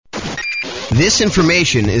This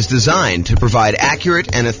information is designed to provide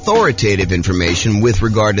accurate and authoritative information with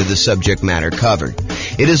regard to the subject matter covered.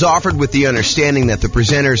 It is offered with the understanding that the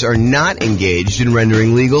presenters are not engaged in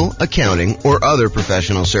rendering legal, accounting, or other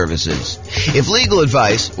professional services. If legal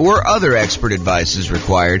advice or other expert advice is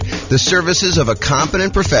required, the services of a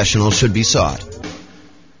competent professional should be sought.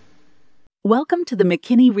 Welcome to the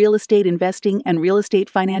McKinney Real Estate Investing and Real Estate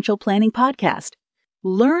Financial Planning Podcast.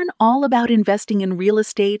 Learn all about investing in real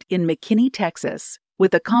estate in McKinney, Texas,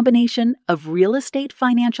 with a combination of real estate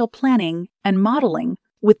financial planning and modeling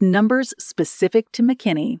with numbers specific to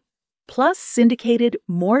McKinney, plus syndicated,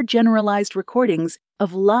 more generalized recordings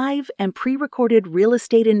of live and pre-recorded real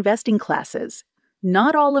estate investing classes,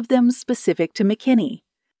 not all of them specific to McKinney.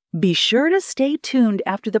 Be sure to stay tuned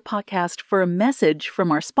after the podcast for a message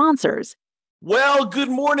from our sponsors. Well, good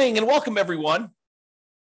morning and welcome, everyone.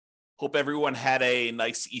 Hope everyone had a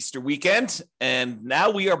nice Easter weekend, and now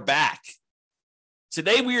we are back.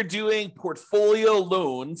 Today we are doing Portfolio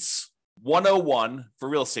Loans 101 for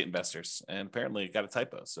real estate investors, and apparently it got a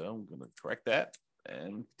typo, so I'm going to correct that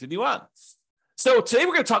and continue on. So today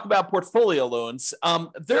we're going to talk about portfolio loans.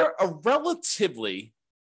 They're a relatively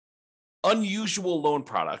unusual loan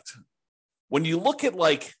product. When you look at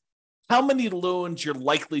like how many loans you're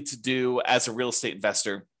likely to do as a real estate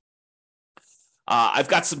investor, I've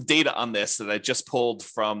got some data on this that I just pulled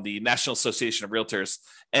from the National Association of Realtors,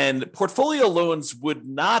 and portfolio loans would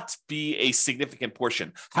not be a significant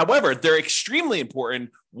portion. However, they're extremely important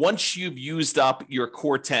once you've used up your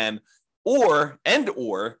core 10 or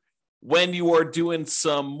when you are doing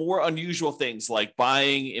some more unusual things like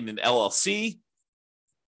buying in an LLC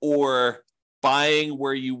or buying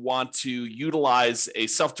where you want to utilize a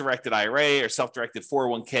self-directed IRA or self-directed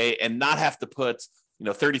 401k and not have to put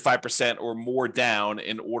 35% or more down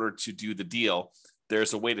in order to do the deal.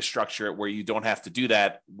 There's a way to structure it where you don't have to do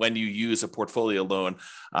that when you use a portfolio loan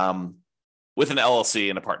with an LLC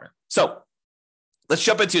and a partner. So let's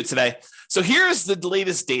jump into it today. So here's the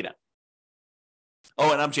latest data.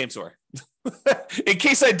 Oh, and I'm James Orr, in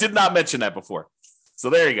case I did not mention that before. So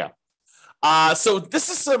there you go. So this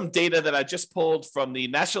is some data that I just pulled from the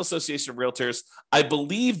National Association of Realtors. I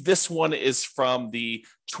believe this one is from the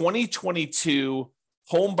 2022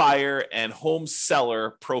 home buyer and home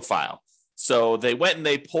seller profile. So they went and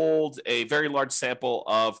they pulled a very large sample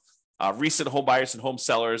of recent home buyers and home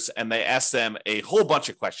sellers, and they asked them a whole bunch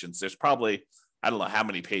of questions. There's probably, I don't know how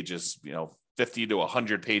many pages, 50 to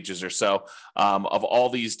 100 pages or so of all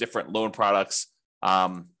these different loan products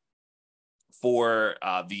for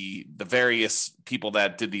the various people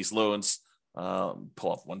that did these loans.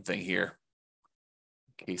 Pull up one thing here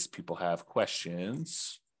in case people have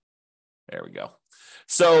questions. There we go.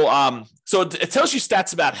 So it tells you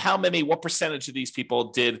stats about what percentage of these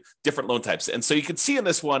people did different loan types. And so you can see in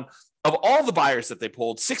this one, of all the buyers that they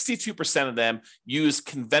pulled, 62% of them use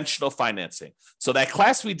conventional financing. So that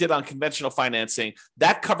class we did on conventional financing,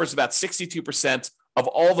 that covers about 62% of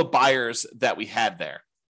all the buyers that we had there.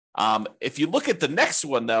 If you look at the next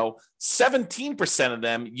one, though, 17% of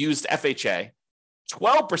them used FHA,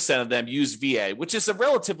 12% of them used VA, which is a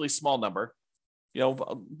relatively small number,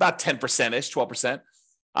 about 10%-ish, 12%.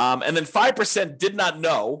 And then 5% did not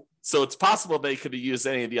know. So it's possible they could have used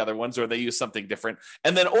any of the other ones or they used something different.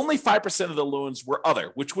 And then only 5% of the loans were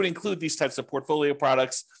other, which would include these types of portfolio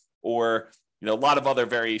products or, a lot of other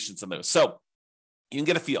variations on those. So you can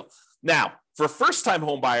get a feel. Now, for first-time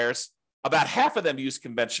home buyers, about half of them used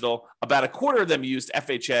conventional, about a quarter of them used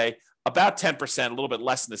FHA, about 10%, a little bit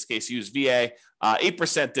less in this case, used VA,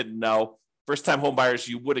 8% didn't know. First-time home buyers,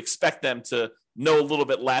 you would expect them to know a little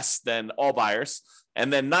bit less than all buyers.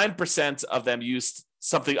 And then 9% of them used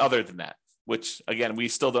something other than that, which, again, we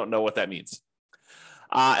still don't know what that means.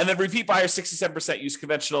 And then repeat buyers, 67% used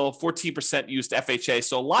conventional, 14% used FHA.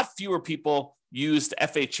 So a lot fewer people used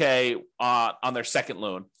FHA on their second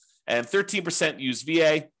loan. And 13% used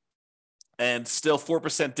VA. And still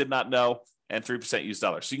 4% did not know, and 3% used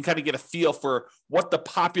dollars. So you can kind of get a feel for what the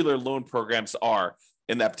popular loan programs are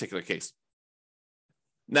in that particular case.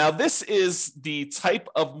 Now, this is the type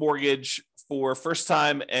of mortgage for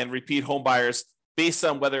first-time and repeat home buyers based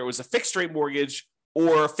on whether it was a fixed-rate mortgage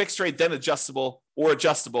or fixed rate then adjustable,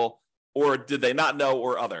 or did they not know,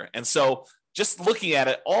 or other. And so just looking at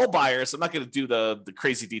it, all buyers, I'm not going to do the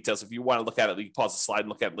crazy details. If you want to look at it, you can pause the slide and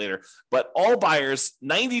look at it later. But all buyers,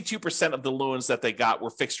 92% of the loans that they got were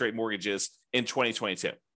fixed rate mortgages in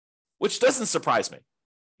 2022, which doesn't surprise me.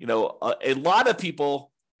 A lot of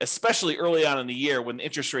people, especially early on in the year when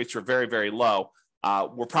interest rates were very, very low,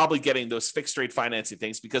 were probably getting those fixed rate financing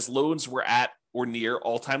things because loans were at or near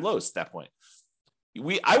all-time lows at that point.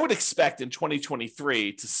 I would expect in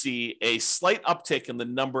 2023 to see a slight uptick in the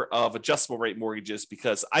number of adjustable rate mortgages,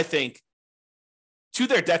 because I think, to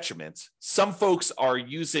their detriment, some folks are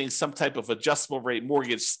using some type of adjustable rate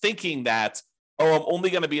mortgage thinking that, oh, I'm only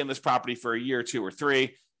going to be in this property for a year or two or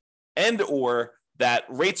three, and or that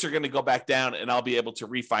rates are going to go back down and I'll be able to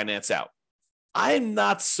refinance out. I'm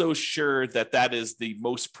not so sure that that is the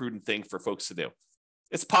most prudent thing for folks to do.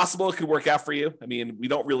 It's possible it could work out for you. I mean, we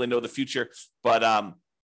don't really know the future, but I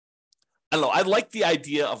don't know. I like the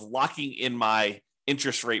idea of locking in my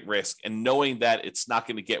interest rate risk and knowing that it's not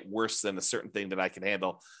going to get worse than a certain thing that I can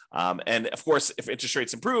handle. And of course, if interest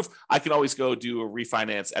rates improve, I can always go do a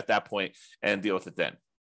refinance at that point and deal with it then.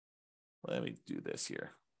 Let me do this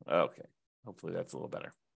here. Okay. Hopefully that's a little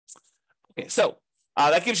better. Okay. So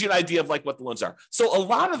that gives you an idea of like what the loans are. So a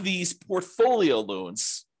lot of these portfolio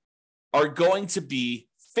loans are going to be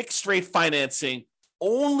fixed rate financing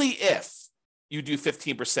only if you do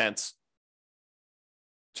 15%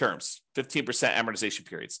 terms, 15% amortization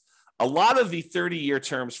periods. A lot of the 30-year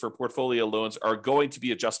terms for portfolio loans are going to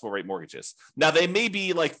be adjustable rate mortgages. Now, they may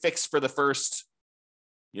be like fixed for the first,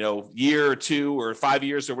 year or 2 or 5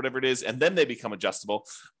 years or whatever it is, and then they become adjustable.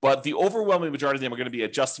 But the overwhelming majority of them are going to be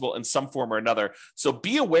adjustable in some form or another. So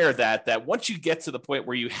be aware that once you get to the point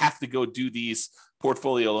where you have to go do these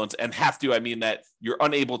portfolio loans, and have to, I mean that you're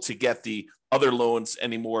unable to get the other loans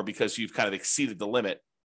anymore because you've kind of exceeded the limit,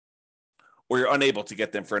 or you're unable to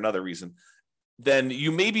get them for another reason, then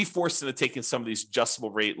you may be forced into taking some of these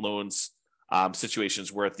adjustable rate loans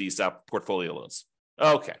situations where these portfolio loans.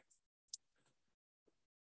 Okay.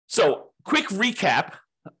 So quick recap.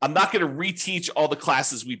 I'm not going to reteach all the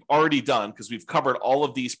classes we've already done because we've covered all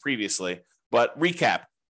of these previously, but recap.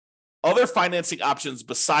 Other financing options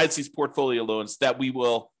besides these portfolio loans that we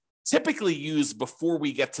will typically use before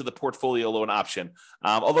we get to the portfolio loan option,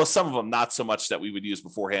 although some of them not so much that we would use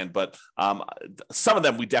beforehand, but some of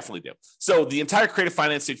them we definitely do. So the entire creative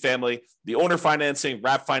financing family, the owner financing,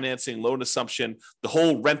 wrap financing, loan assumption, the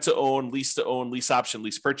whole rent-to-own, lease option,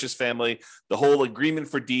 lease purchase family, the whole agreement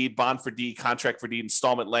for deed, bond for deed, contract for deed,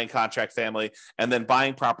 installment land contract family, and then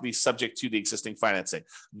buying properties subject to the existing financing.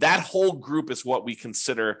 That whole group is what we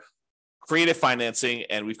consider creative financing,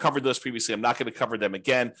 and we've covered those previously. I'm not going to cover them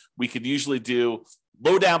again. We could usually do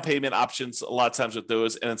low down payment options a lot of times with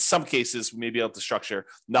those, and in some cases, we may be able to structure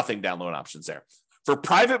nothing down loan options there. For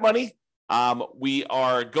private money, we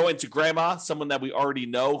are going to grandma, someone that we already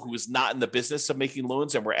know who is not in the business of making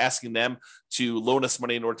loans, and we're asking them to loan us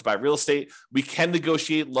money in order to buy real estate. We can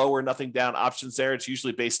negotiate low or nothing down options there. It's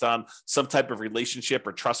usually based on some type of relationship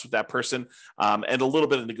or trust with that person, and a little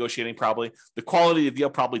bit of negotiating probably. The quality of the deal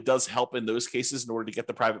probably does help in those cases in order to get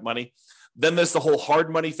the private money. Then there's the whole hard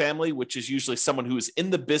money family, which is usually someone who is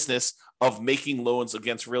in the business of making loans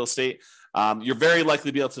against real estate. You're very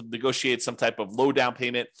likely to be able to negotiate some type of low down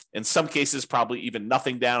payment. In some cases, probably even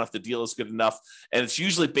nothing down if the deal is good enough. And it's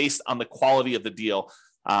usually based on the quality of the deal.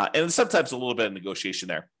 And sometimes a little bit of negotiation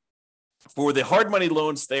there. For the hard money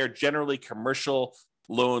loans, they are generally commercial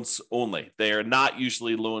loans only. They are not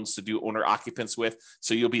usually loans to do owner occupants with.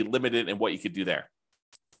 So you'll be limited in what you could do there.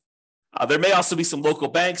 There may also be some local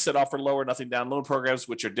banks that offer lower nothing down loan programs,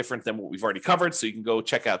 which are different than what we've already covered. So you can go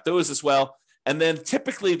check out those as well. And then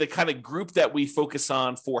typically the kind of group that we focus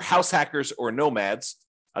on for house hackers or nomads,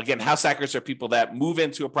 again, house hackers are people that move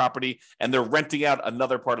into a property and they're renting out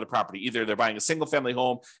another part of the property. Either they're buying a single family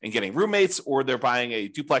home and getting roommates, or they're buying a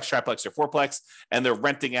duplex, triplex, or fourplex, and they're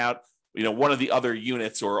renting out, one of the other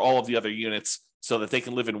units or all of the other units so that they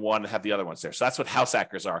can live in one and have the other ones there. So that's what house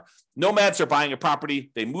hackers are. Nomads are buying a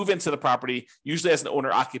property. They move into the property, usually as an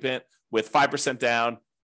owner occupant with 5% down,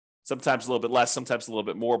 sometimes a little bit less, sometimes a little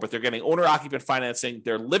bit more, but they're getting owner occupant financing.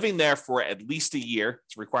 They're living there for at least a year.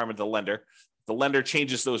 It's a requirement of the lender. If the lender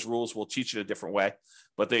changes those rules, we'll teach it a different way,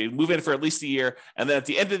 but they move in for at least a year. And then at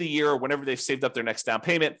the end of the year, or whenever they've saved up their next down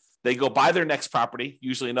payment, they go buy their next property,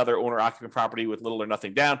 usually another owner occupant property with little or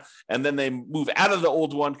nothing down. And then they move out of the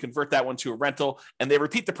old one, convert that one to a rental, and they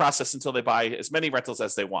repeat the process until they buy as many rentals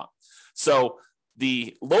as they want. So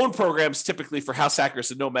the loan programs typically for house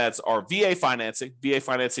hackers and nomads are VA financing. VA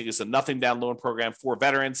financing is a nothing down loan program for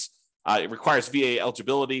veterans. It requires VA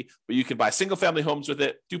eligibility, but you can buy single family homes with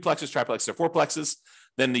it, duplexes, triplexes, or fourplexes.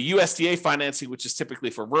 Then the USDA financing, which is typically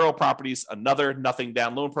for rural properties, another nothing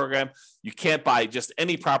down loan program. You can't buy just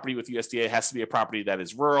any property with USDA. It has to be a property that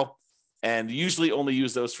is rural, and usually only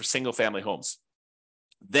use those for single family homes.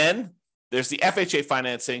 Then there's the FHA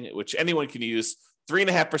financing, which anyone can use.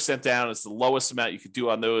 3.5% down is the lowest amount you could do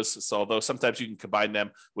on those. So although sometimes you can combine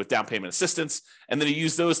them with down payment assistance, and then you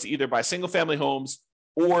use those to either buy single family homes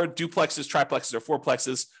or duplexes, triplexes, or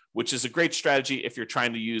fourplexes, which is a great strategy if you're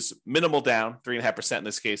trying to use minimal down, 3.5% in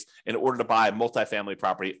this case, in order to buy multifamily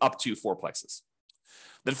property up to fourplexes.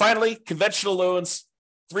 Then finally, conventional loans,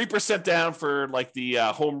 3% down for like the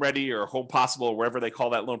Home Ready or Home Possible, or wherever they call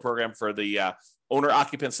that loan program for the owner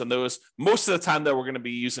occupants on those. Most of the time, though, we're going to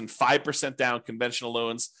be using 5% down conventional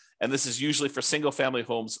loans. And this is usually for single family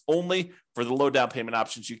homes only. For the low down payment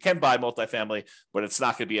options, you can buy multifamily, but it's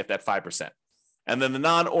not going to be at that 5%. And then the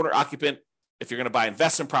non-owner occupant, if you're going to buy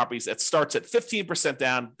investment properties, it starts at 15%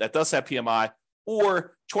 down. That does have PMI,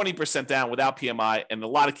 or 20% down without PMI. And in a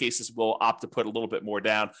lot of cases, we'll opt to put a little bit more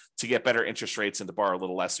down to get better interest rates and to borrow a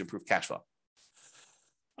little less to improve cash flow.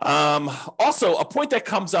 Also, a point that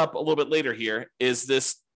comes up a little bit later here is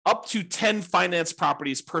this up to 10 finance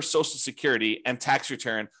properties per Social Security and tax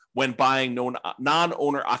return when buying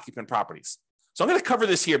non-owner occupant properties. So I'm going to cover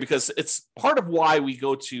this here because it's part of why we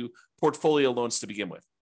go to portfolio loans to begin with.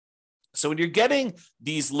 So when you're getting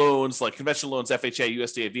these loans, like conventional loans, FHA,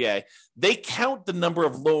 USDA, VA, they count the number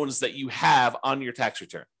of loans that you have on your tax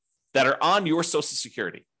return that are on your Social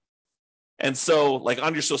Security. And so like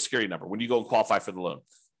on your Social Security number, when you go and qualify for the loan.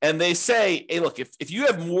 And they say, hey, look, if you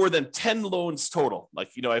have more than 10 loans total, like,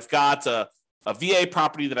 I've got a VA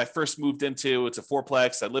property that I first moved into. It's a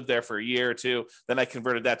fourplex. I lived there for a year or two. Then I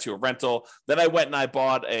converted that to a rental. Then I went and I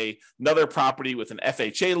bought another property with an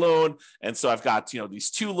FHA loan. And so I've got, these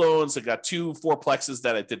two loans. I've got two fourplexes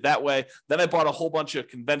that I did that way. Then I bought a whole bunch of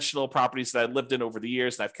conventional properties that I lived in over the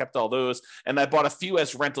years, and I've kept all those. And I bought a few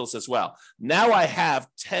as rentals as well. Now I have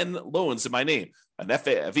 10 loans in my name.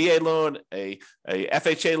 A VA loan, a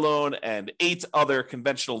FHA loan, and 8 other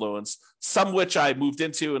conventional loans, some which I moved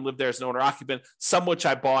into and lived there as an owner occupant, some which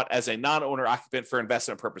I bought as a non-owner occupant for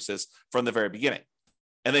investment purposes from the very beginning.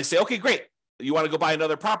 And they say, okay, great. You want to go buy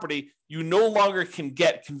another property. You no longer can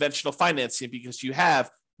get conventional financing because you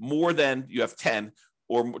have 10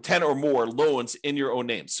 or more loans in your own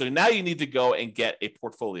name. So now you need to go and get a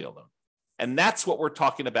portfolio loan. And that's what we're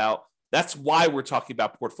talking about. That's why we're talking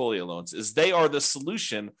about portfolio loans, is they are the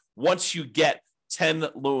solution once you get 10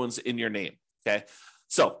 loans in your name, okay?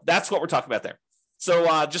 So that's what we're talking about there.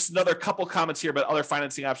 So just another couple comments here about other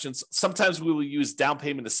financing options. Sometimes we will use down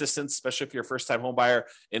payment assistance, especially if you're a first-time home buyer,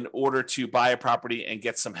 in order to buy a property and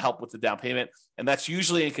get some help with the down payment. And that's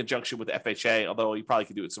usually in conjunction with FHA, although you probably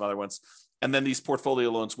could do it with some other ones. And then these portfolio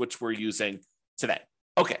loans, which we're using today.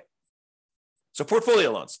 Okay, so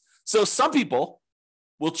portfolio loans. So some people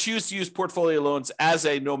will choose to use portfolio loans as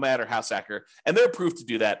a nomad or house hacker, and they're approved to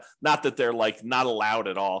do that. Not that they're like not allowed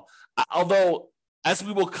at all. Although, as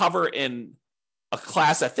we will cover in a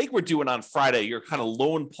class I think we're doing on Friday, your kind of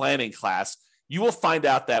loan planning class, you will find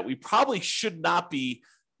out that we probably should not be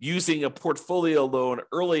using a portfolio loan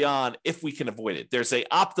early on if we can avoid it. There's an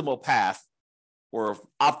optimal path or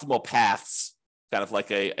optimal paths, kind of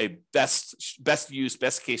like a best use,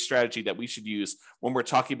 best case strategy that we should use when we're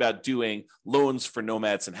talking about doing loans for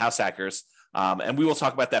nomads and house hackers. And we will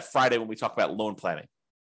talk about that Friday when we talk about loan planning.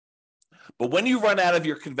 But when you run out of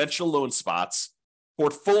your conventional loan spots,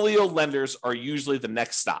 portfolio lenders are usually the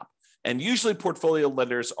next stop. And usually portfolio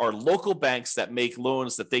lenders are local banks that make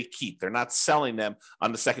loans that they keep. They're not selling them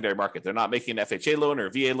on the secondary market. They're not making an FHA loan or a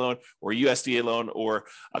VA loan or a USDA loan or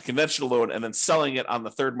a conventional loan and then selling it on the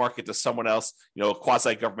third market to someone else, a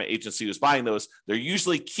quasi-government agency who's buying those. They're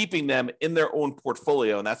usually keeping them in their own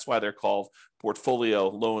portfolio, and that's why they're called portfolio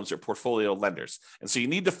loans or portfolio lenders. And so you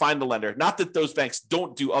need to find the lender. Not that those banks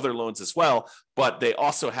don't do other loans as well, but they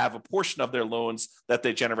also have a portion of their loans that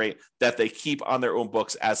they generate that they keep on their own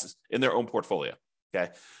books as in their own portfolio.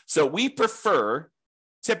 Okay. So we prefer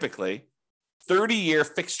typically 30-year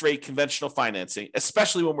fixed rate conventional financing,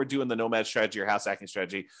 especially when we're doing the nomad strategy or house hacking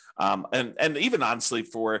strategy. And even honestly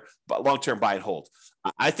for long-term buy and hold.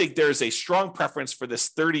 I think there's a strong preference for this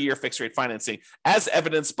 30-year fixed rate financing as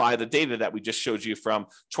evidenced by the data that we just showed you from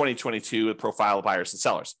 2022 with profile of buyers and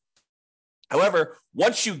sellers. However,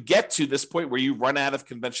 once you get to this point where you run out of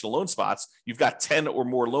conventional loan spots, you've got 10 or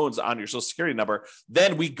more loans on your Social Security number,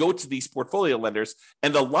 then we go to these portfolio lenders.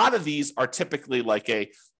 And a lot of these are typically like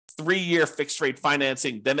a 3-year fixed rate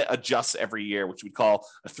financing, then it adjusts every year, which we call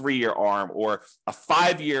a 3-year ARM, or a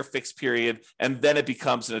 5-year fixed period, and then it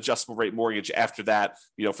becomes an adjustable rate mortgage after that,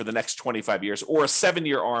 for the next 25 years, or a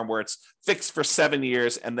 7-year ARM where it's fixed for 7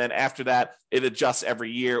 years, and then after that, it adjusts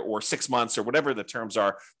every year or 6 months or whatever the terms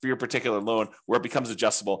are for your particular loan, where it becomes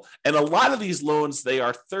adjustable. And a lot of these loans, they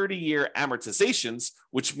are 30-year amortizations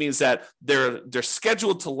which means that they're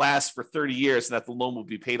scheduled to last for 30 years and that the loan will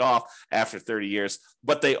be paid off after 30 years.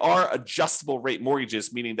 But they are adjustable rate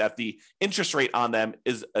mortgages, meaning that the interest rate on them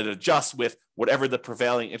is adjust with whatever the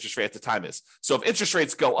prevailing interest rate at the time is. So if interest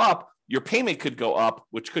rates go up, your payment could go up,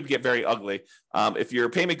 which could get very ugly. If your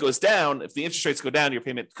payment goes down, if the interest rates go down, your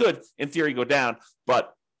payment could, in theory, go down.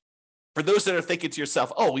 But for those that are thinking to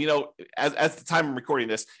yourself, oh, at the time I'm recording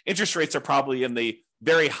this, interest rates are probably in the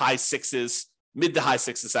very high sixes, mid to high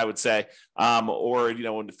sixes, I would say, or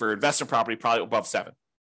for investment property, probably above 7.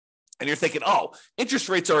 And you're thinking, oh, interest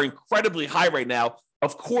rates are incredibly high right now.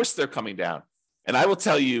 Of course they're coming down. And I will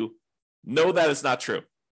tell you, no, that is not true.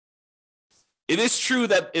 It is true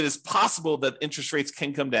that it is possible that interest rates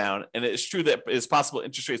can come down, and it is true that it is possible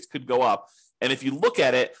interest rates could go up. And if you look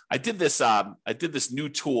at it, I did this new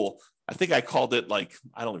tool. I think I called it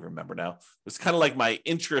I don't even remember now. It's kind of like my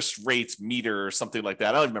interest rates meter or something like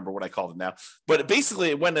that. I don't remember what I called it now. But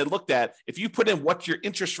basically, when I looked at, if you put in what your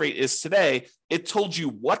interest rate is today, it told you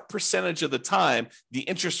what percentage of the time the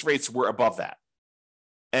interest rates were above that.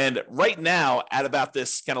 And right now, at about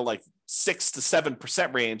this kind of 6 to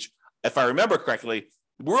 7% range, if I remember correctly,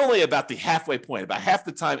 we're only about the halfway point. About half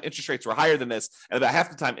the time interest rates were higher than this, and about half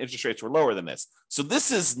the time interest rates were lower than this. So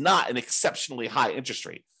this is not an exceptionally high interest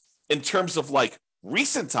rate. In terms of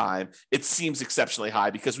recent time, it seems exceptionally high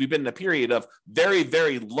because we've been in a period of very,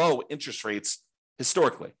 very low interest rates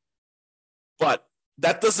historically. But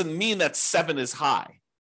that doesn't mean that 7 is high.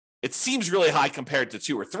 It seems really high compared to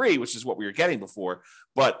 2 or 3, which is what we were getting before,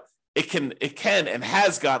 but it can and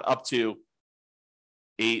has got up to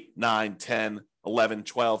 8, 9, 10, 11,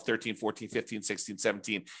 12, 13, 14, 15, 16,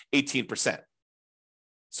 17, 18%.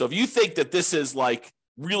 So if you think that this is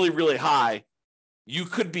really, really high, you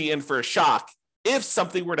could be in for a shock if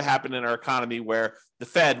something were to happen in our economy where the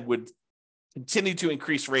Fed would continue to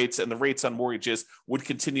increase rates and the rates on mortgages would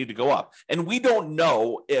continue to go up. And we don't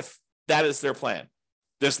know if that is their plan.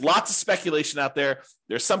 There's lots of speculation out there.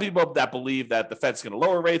 There's some people that believe that the Fed's going to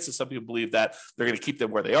lower rates, and some people believe that they're going to keep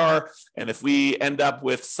them where they are. And if we end up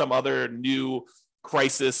with some other new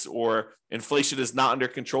crisis or inflation is not under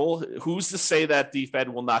control, who's to say that the Fed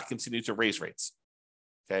will not continue to raise rates?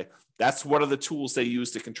 Okay, that's one of the tools they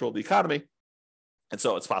use to control the economy. And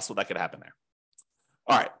so it's possible that could happen there.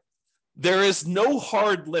 All right. There is no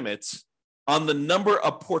hard limit on the number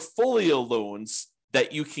of portfolio loans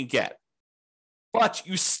that you can get, but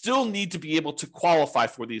you still need to be able to qualify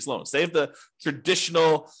for these loans. They have the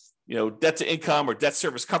traditional, debt to income or debt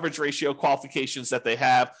service coverage ratio qualifications that they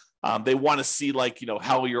have. They want to see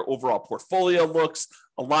how your overall portfolio looks.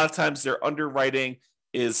 A lot of times their underwriting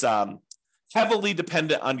is heavily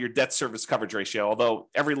dependent on your debt service coverage ratio, although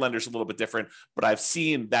every lender is a little bit different, but I've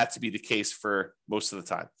seen that to be the case for most of the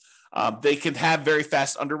time. They can have very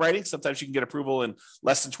fast underwriting. Sometimes you can get approval in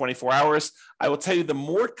less than 24 hours. I will tell you, the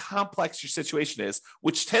more complex your situation is,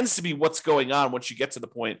 which tends to be what's going on once you get to the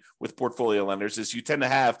point with portfolio lenders, is you tend to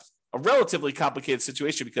have a relatively complicated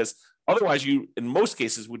situation because otherwise you, in most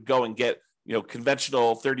cases, would go and get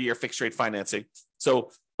conventional 30-year fixed rate financing.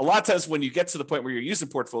 So a lot of times when you get to the point where you're using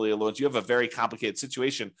portfolio loans, you have a very complicated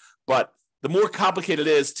situation. But the more complicated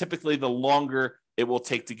it is, typically the longer it will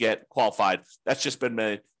take to get qualified. That's just been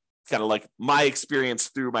my experience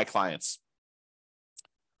through my clients.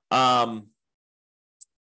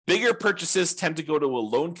 Bigger purchases tend to go to a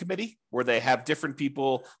loan committee where they have different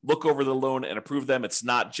people look over the loan and approve them. It's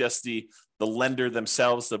not just the lender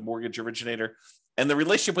themselves, the mortgage originator. And the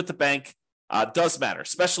relationship with the bank does matter,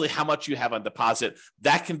 especially how much you have on deposit.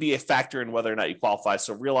 That can be a factor in whether or not you qualify.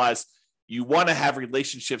 So realize you want to have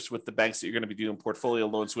relationships with the banks that you're going to be doing portfolio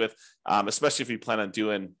loans with, especially if you plan on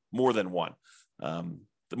doing more than one.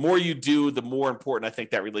 The more you do, the more important I think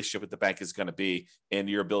that relationship with the bank is going to be in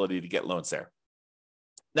your ability to get loans there.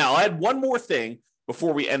 Now, I had one more thing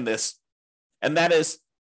before we end this, and that is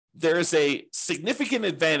there is a significant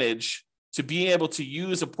advantage to being able to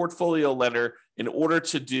use a portfolio lender in order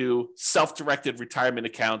to do self-directed retirement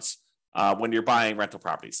accounts when you're buying rental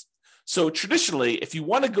properties. So traditionally, if you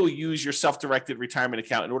want to go use your self-directed retirement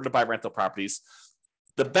account in order to buy rental properties,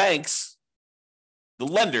 the banks, the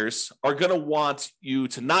lenders are going to want you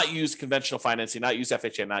to not use conventional financing, not use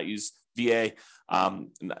FHA, not use VA,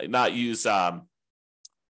 not use, I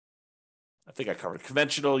think I covered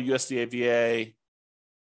conventional, USDA, VA,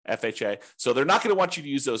 FHA. So they're not going to want you to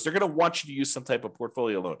use those. They're going to want you to use some type of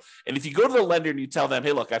portfolio loan. And if you go to the lender and you tell them,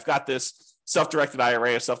 hey, look, I've got this self-directed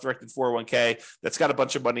IRA or self-directed 401k that's got a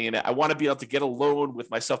bunch of money in it. I want to be able to get a loan with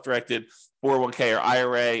my self-directed 401k or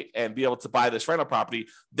IRA and be able to buy this rental property.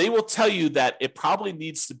 They will tell you that it probably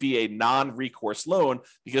needs to be a non-recourse loan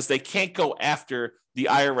because they can't go after the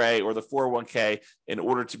IRA or the 401k in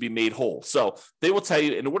order to be made whole. So they will tell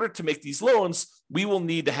you, in order to make these loans, we will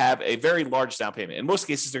need to have a very large down payment. In most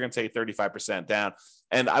cases, they're going to take 35% down.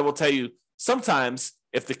 And I will tell you, sometimes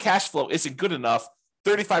if the cash flow isn't good enough,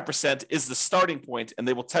 35% is the starting point, and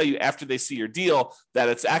they will tell you after they see your deal that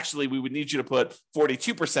it's actually, we would need you to put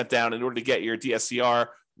 42% down in order to get your DSCR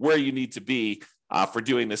where you need to be for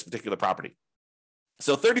doing this particular property.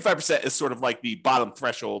 So 35% is sort of like the bottom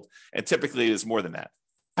threshold, and typically it is more than that.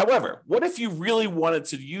 However, what if you really wanted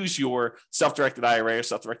to use your self-directed IRA or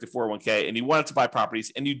self-directed 401k and you wanted to buy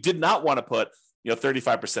properties and you did not want to put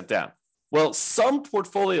 35% down? Well, some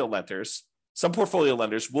portfolio lenders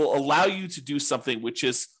will allow you to do something which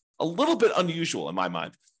is a little bit unusual in my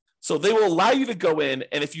mind. So they will allow you to go in,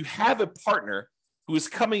 and if you have a partner who is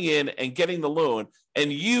coming in and getting the loan,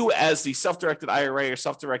 and you as the self-directed IRA or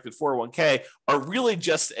self-directed 401k are really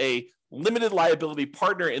just a limited liability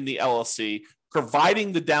partner in the LLC,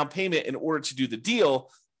 providing the down payment in order to do the deal,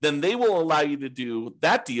 then they will allow you to do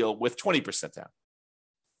that deal with 20% down.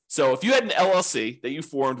 So if you had an LLC that you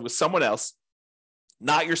formed with someone else,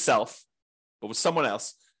 not yourself, but with someone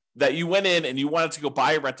else, that you went in and you wanted to go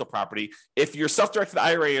buy a rental property, if your self-directed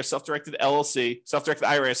IRA or self-directed LLC, self-directed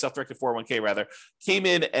IRA or self-directed 401k rather, came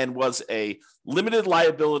in and was a limited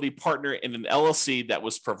liability partner in an LLC that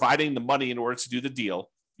was providing the money in order to do the deal,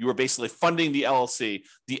 you were basically funding the LLC.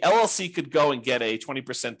 The LLC could go and get a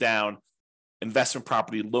 20% down investment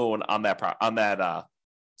property loan on the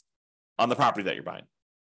property that you're buying.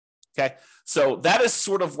 Okay, so that is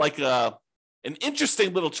sort of like an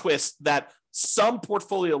interesting little twist that some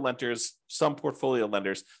portfolio lenders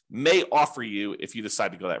may offer you if you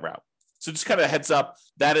decide to go that route. So just kind of a heads up,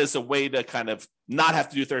 that is a way to kind of not have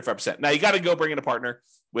to do 35%. Now you got to go bring in a partner,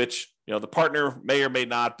 which the partner may or may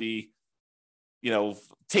not be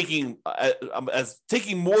taking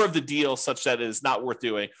more of the deal such that it is not worth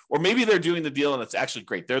doing, or maybe they're doing the deal and it's actually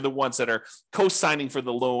great. They're the ones that are co-signing for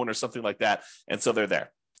the loan or something like that, and so they're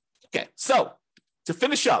there. Okay, so to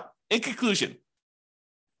finish up, in conclusion,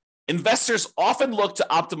 investors often look to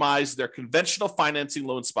optimize their conventional financing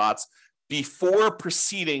loan spots before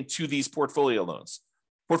proceeding to these portfolio loans.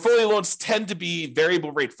 Portfolio loans tend to be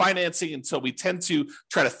variable rate financing, and so we tend to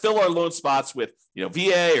try to fill our loan spots with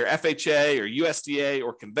VA or FHA or USDA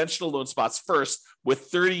or conventional loan spots first with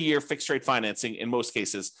 30-year fixed rate financing in most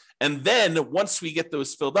cases. And then once we get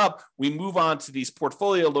those filled up, we move on to these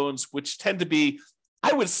portfolio loans, which tend to be,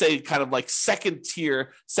 I would say, kind of like second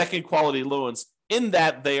tier, second quality loans, in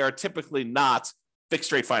that they are typically not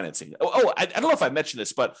fixed rate financing. I don't know if I mentioned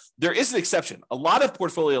this, but there is an exception. A lot of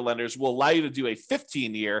portfolio lenders will allow you to do a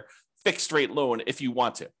 15-year fixed rate loan if you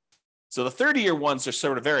want to. So the 30-year ones are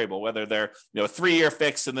sort of variable, whether they're 3-year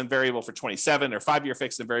fixed and then variable for 27, or 5-year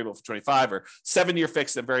fixed and variable for 25, or 7-year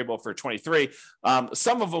fixed and variable for 23.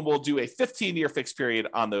 Some of them will do a 15-year fixed period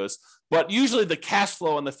on those, but usually the cash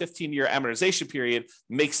flow on the 15-year amortization period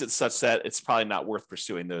makes it such that it's probably not worth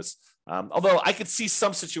pursuing those. Although I could see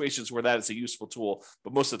some situations where that is a useful tool,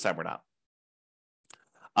 but most of the time we're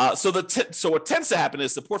not. So what tends to happen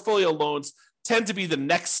is the portfolio loans tend to be the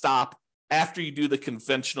next stop after you do the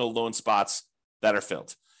conventional loan spots that are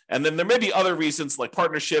filled. And then there may be other reasons like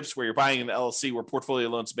partnerships where you're buying an LLC where portfolio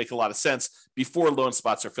loans make a lot of sense before loan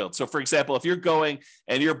spots are filled. So for example, if you're going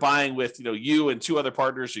and you're buying with, you and 2 other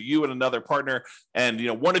partners, or you and another partner, and,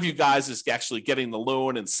 one of you guys is actually getting the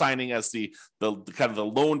loan and signing as the kind of the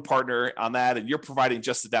loan partner on that, and you're providing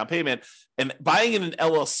just the down payment, and buying in an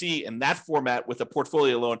LLC in that format with a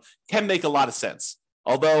portfolio loan can make a lot of sense.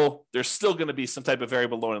 Although there's still going to be some type of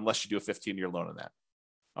variable loan unless you do a 15-year loan on that.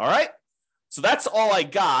 All right. So that's all I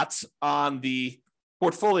got on the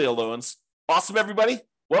portfolio loans. Awesome, everybody.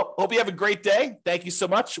 Well, hope you have a great day. Thank you so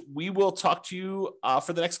much. We will talk to you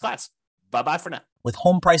for the next class. Bye-bye for now. With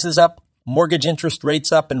home prices up, mortgage interest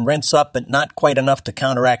rates up, and rents up, but not quite enough to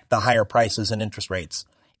counteract the higher prices and interest rates,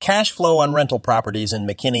 cash flow on rental properties in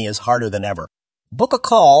McKinney is harder than ever. Book a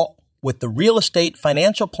call with the Real Estate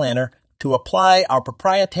Financial Planner to apply our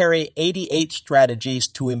proprietary 88 strategies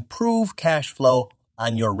to improve cash flow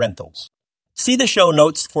on your rentals. See the show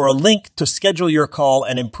notes for a link to schedule your call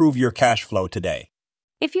and improve your cash flow today.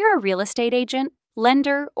 If you're a real estate agent,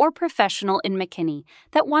 lender, or professional in McKinney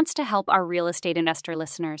that wants to help our real estate investor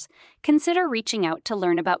listeners, consider reaching out to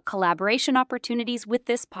learn about collaboration opportunities with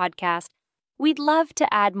this podcast, We'd love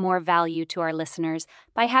to add more value to our listeners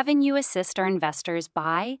by having you assist our investors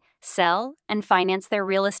buy, sell, and finance their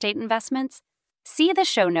real estate investments. See the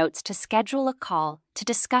show notes to schedule a call to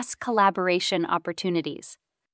discuss collaboration opportunities.